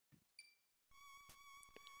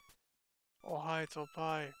Oh hi, it's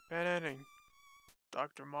Oppai. PanAnning.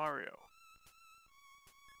 Dr. Mario.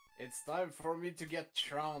 It's time for me to get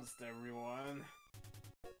trounced, everyone.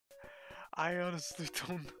 I honestly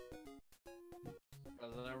don't...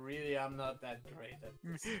 Because I really am not that great at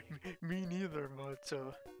this game. Me neither, but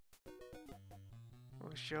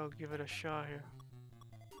we shall give it a shot here.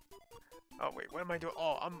 Oh wait, what am I doing?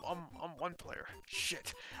 Oh, I'm one player.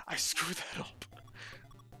 Shit, I screwed that up.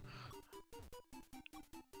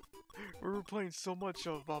 We were playing so much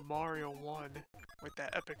of Mario 1 with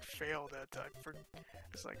that epic fail that I forgot.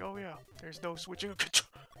 It's like, oh yeah, there's no switching of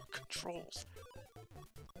controls.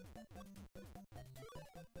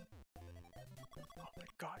 Oh my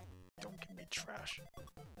god, don't give me trash.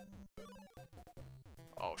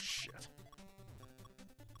 Oh shit.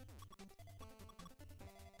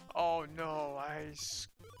 Oh no, I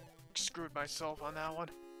screwed myself on that one.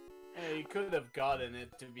 Hey, you could have gotten it,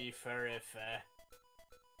 to be fair, if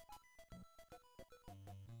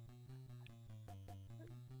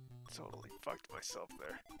Totally fucked myself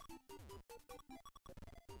there.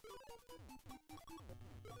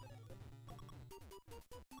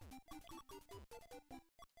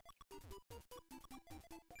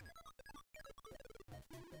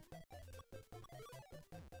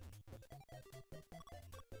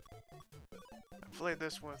 I played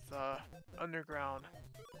this with Underground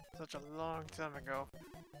such a long time ago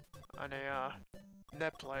on a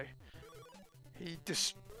net play. He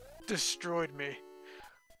destroyed me.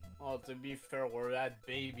 well, to be fair, we're at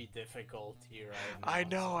baby difficulty right now. I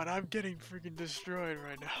know, and I'm getting freaking destroyed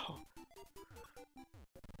right now.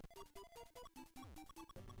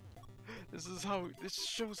 This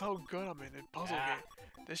shows how good I'm in puzzle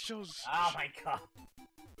game. This shows. Oh my god.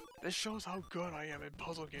 This shows how good I am in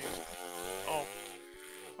puzzle games. Oh,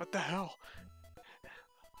 what the hell?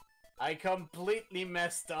 I completely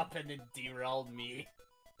messed up and it derailed me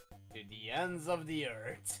to the ends of the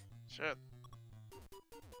earth. Shit,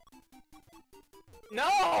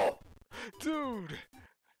 No! dude.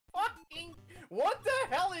 Fucking! What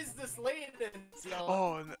the hell is this latency?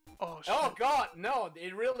 Oh, oh shit. Oh god, no,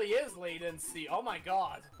 it really is latency. Oh my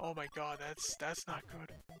god. Oh my god, that's not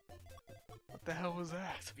good. What the hell was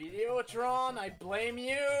that? Videotron, I blame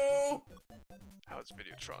you! How is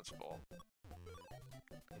Videotron's fault?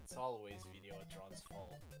 It's always Videotron's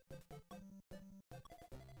fault.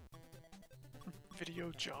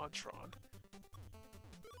 Video Jontron.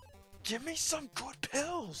 Give me some good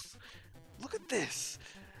pills! Look at this!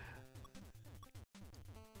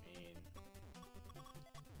 I mean,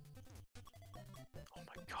 Oh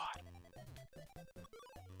my god.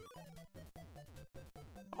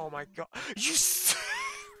 Oh my god. You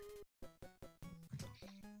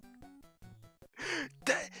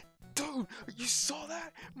that dude, you saw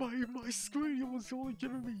that? My screen was only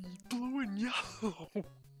giving me blue and yellow.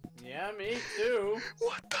 yeah, me too.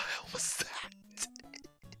 What the hell was that?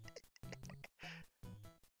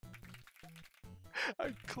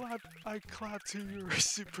 I clapped to your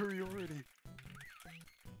superiority.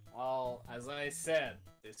 Well, as I said,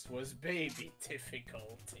 this was baby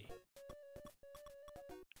difficulty.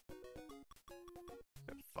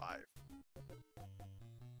 5.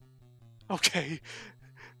 Okay,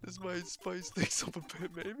 this might spice things up a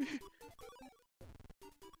bit, maybe?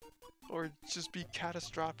 Or just be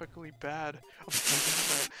catastrophically bad.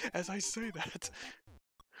 As I say that.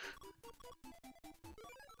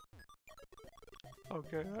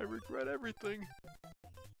 Okay, I regret everything.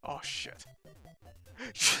 Oh shit.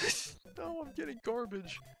 No, I'm getting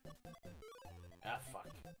garbage. Ah, fuck.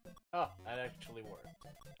 Oh, that actually worked.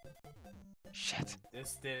 Shit.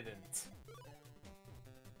 This didn't.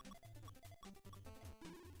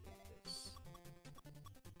 This.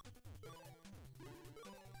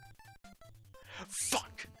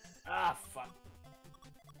 Fuck! Ah, fuck.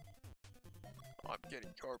 Oh, I'm getting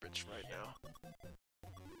garbage right now.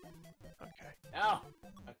 Okay. Oh,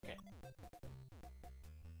 okay.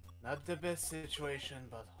 Not the best situation,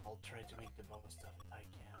 but I'll try to make the most of it I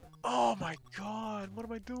can. Oh my god, what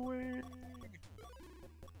am I doing?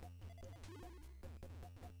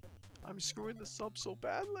 I'm screwing this up so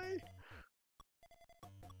badly.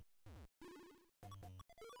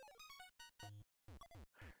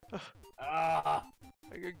 Ah!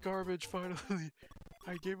 I get garbage finally.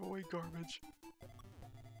 I gave away garbage.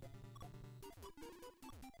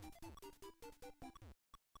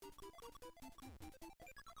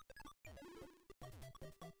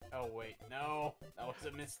 Oh wait, no, that was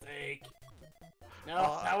a mistake.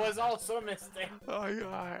 No, that was also a mistake.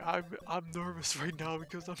 I'm nervous right now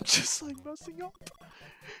because I'm just like messing up.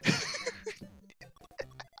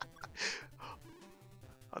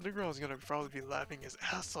 Underground's gonna probably be laughing his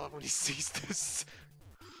ass off when he sees this.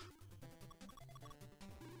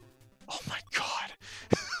 Oh my god!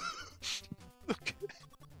 Look.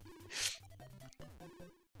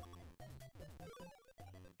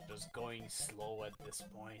 Just going slow at this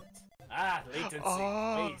point. Ah, latency,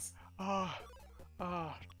 please. Oh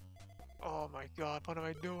my god, what am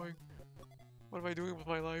I doing? What am I doing with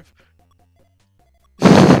my life?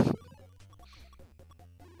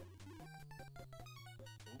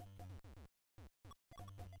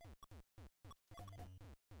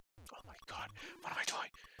 Oh my god, what am I doing?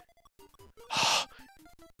 Oh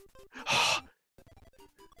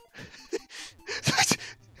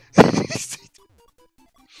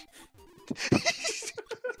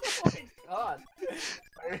my god.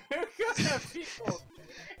 Are you gonna people?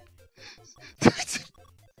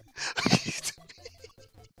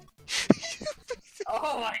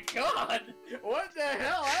 Oh my god! What the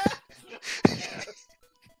hell happened?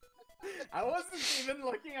 I wasn't even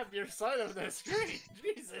looking at your side of the screen.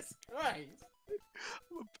 Jesus Christ!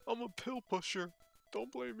 I'm a pill pusher. Don't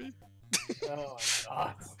blame me. Oh my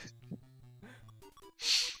god.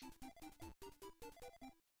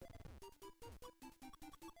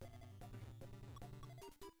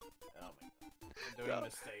 Oh my god. I'm doing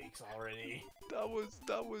mistakes already. That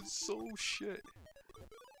was so shit.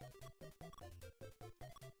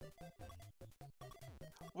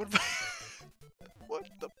 What am I what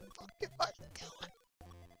the fuck am I doing?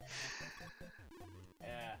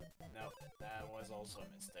 Yeah, no, that was also a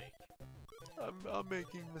mistake. I'm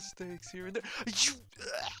making mistakes here and there. You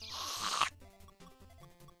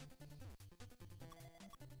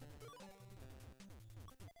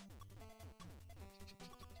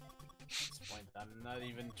At this point, I'm not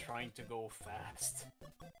even trying to go fast.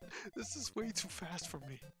 This is way too fast for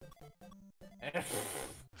me.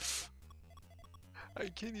 I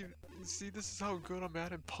can't even see. This is how good I'm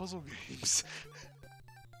at in puzzle games.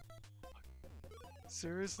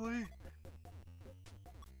 Seriously?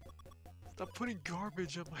 Stop putting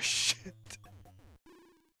garbage on my shit.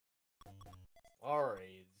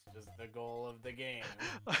 Sorry, it's just the goal of the game.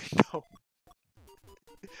 I know.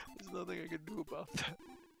 There's nothing I can do about that.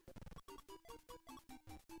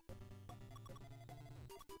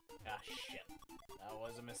 Ah, shit. That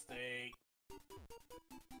was a mistake.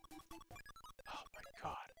 Oh my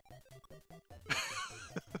god.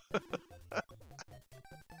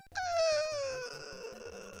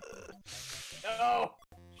 No!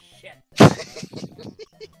 Shit.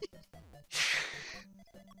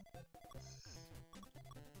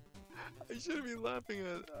 I shouldn't be laughing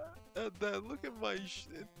at that. Look at my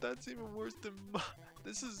that's even worse than my.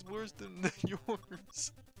 This is worse than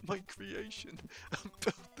yours. My creation. I'm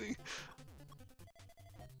building.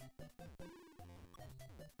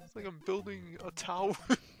 It's like I'm building a tower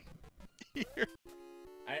here.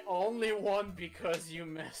 I only won because you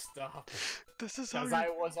messed up. This is how Because I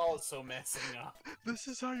was also messing up. This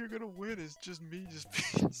is how you're gonna win. Is just me just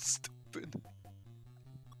being stupid.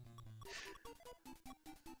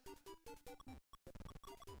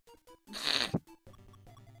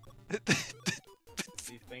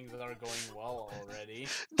 These things are going well already.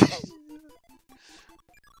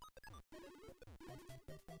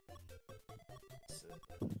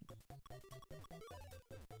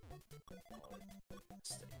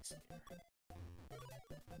 Mistakes here.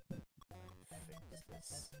 Fix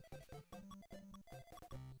this.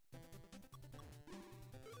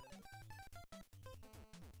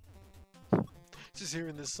 Just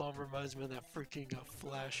hearing this song reminds me of that freaking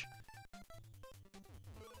Flash.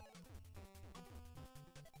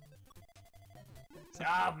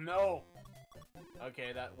 Ah, no!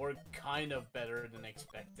 Okay, that worked kind of better than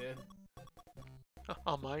expected.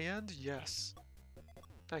 On my end, yes.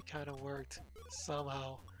 That kind of worked.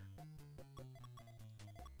 Somehow.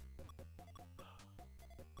 I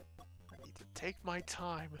need to take my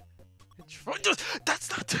time. And try. That's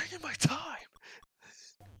not taking my time!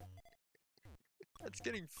 That's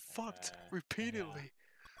getting fucked repeatedly.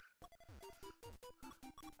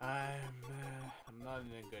 Yeah. I'm not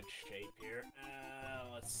in a good shape here.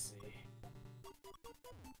 Let's see.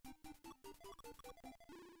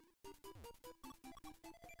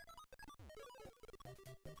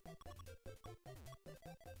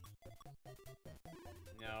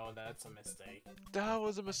 No, that's a mistake. That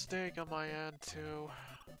was a mistake on my end too.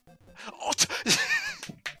 Oh,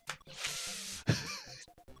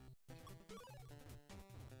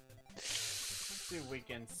 See if we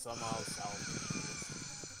can somehow salvage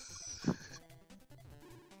this.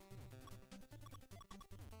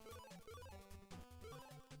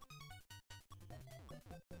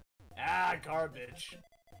 Ah, garbage.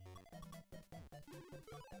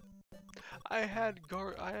 I had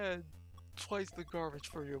twice the garbage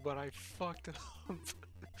for you, but I fucked it up.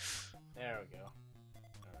 There we go.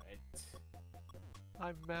 Alright.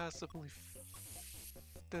 I massively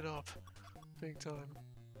f***ed it up. Big time.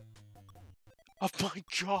 Oh my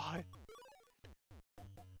god!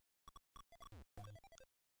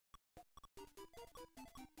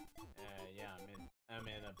 Yeah, I'm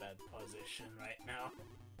in a bad position right now.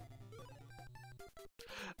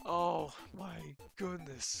 Oh my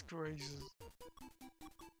goodness gracious.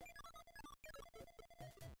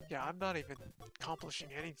 Yeah, I'm not even accomplishing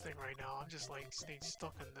anything right now. I'm just like staying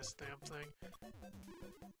stuck in this damn thing.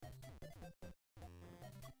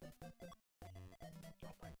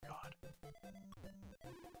 Oh my god.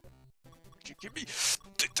 Would you give me...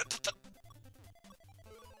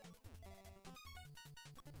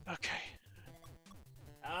 Okay.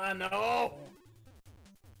 Ah, no!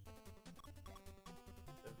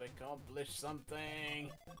 I've accomplished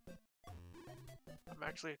something. I'm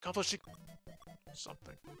actually accomplishing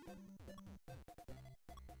something. Oh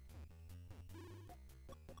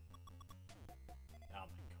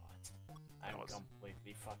my god. I'm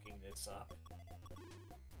completely fucking this up.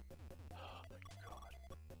 Oh my god.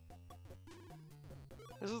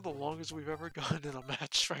 This is the longest we've ever gotten in a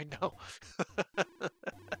match right now.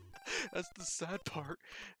 That's the sad part.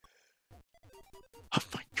 Oh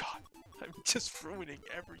my god. I'm just ruining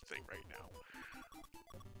everything right now.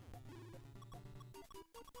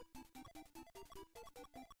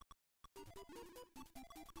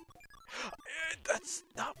 That's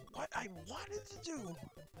not what I wanted to do!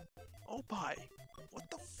 Oppai, what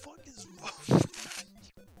the fuck is wrong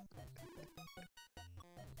with you?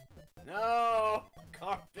 No!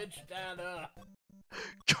 Garbage data!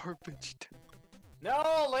 Garbage.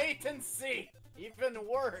 No latency! Even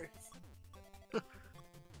worse! I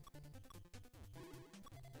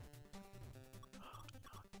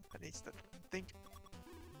need to think.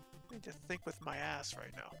 I need to think with my ass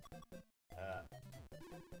right now.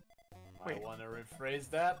 I wanna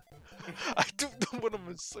rephrase that? I don't know what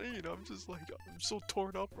I'm saying. I'm just like, I'm so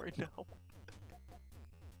torn up right now.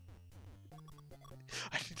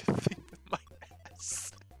 I need to think with my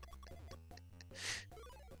ass.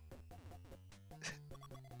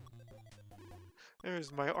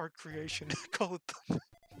 There's my art creation. Call it the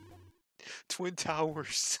Twin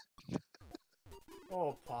Towers.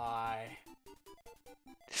 Oppai.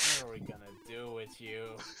 What are we gonna do with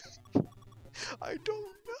you? I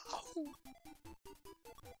don't know.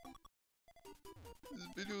 This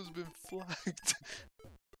video's been flagged.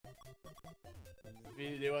 This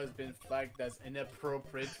video has been flagged as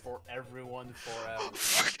inappropriate for everyone forever. Oh,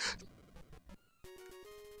 fuck.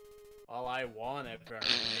 All I want, apparently.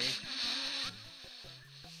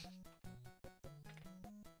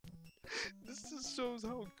 This just shows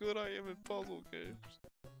how good I am in puzzle games.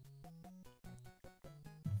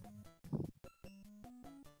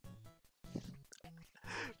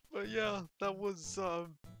 But yeah, that was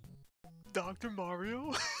Dr.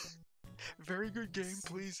 Mario. Very good game,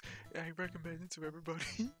 please. I recommend it to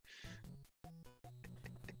everybody.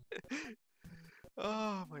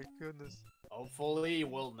 Oh my goodness. Hopefully, you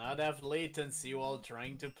will not have latency while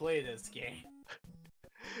trying to play this game.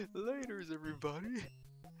 Laters, everybody.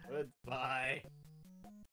 Goodbye.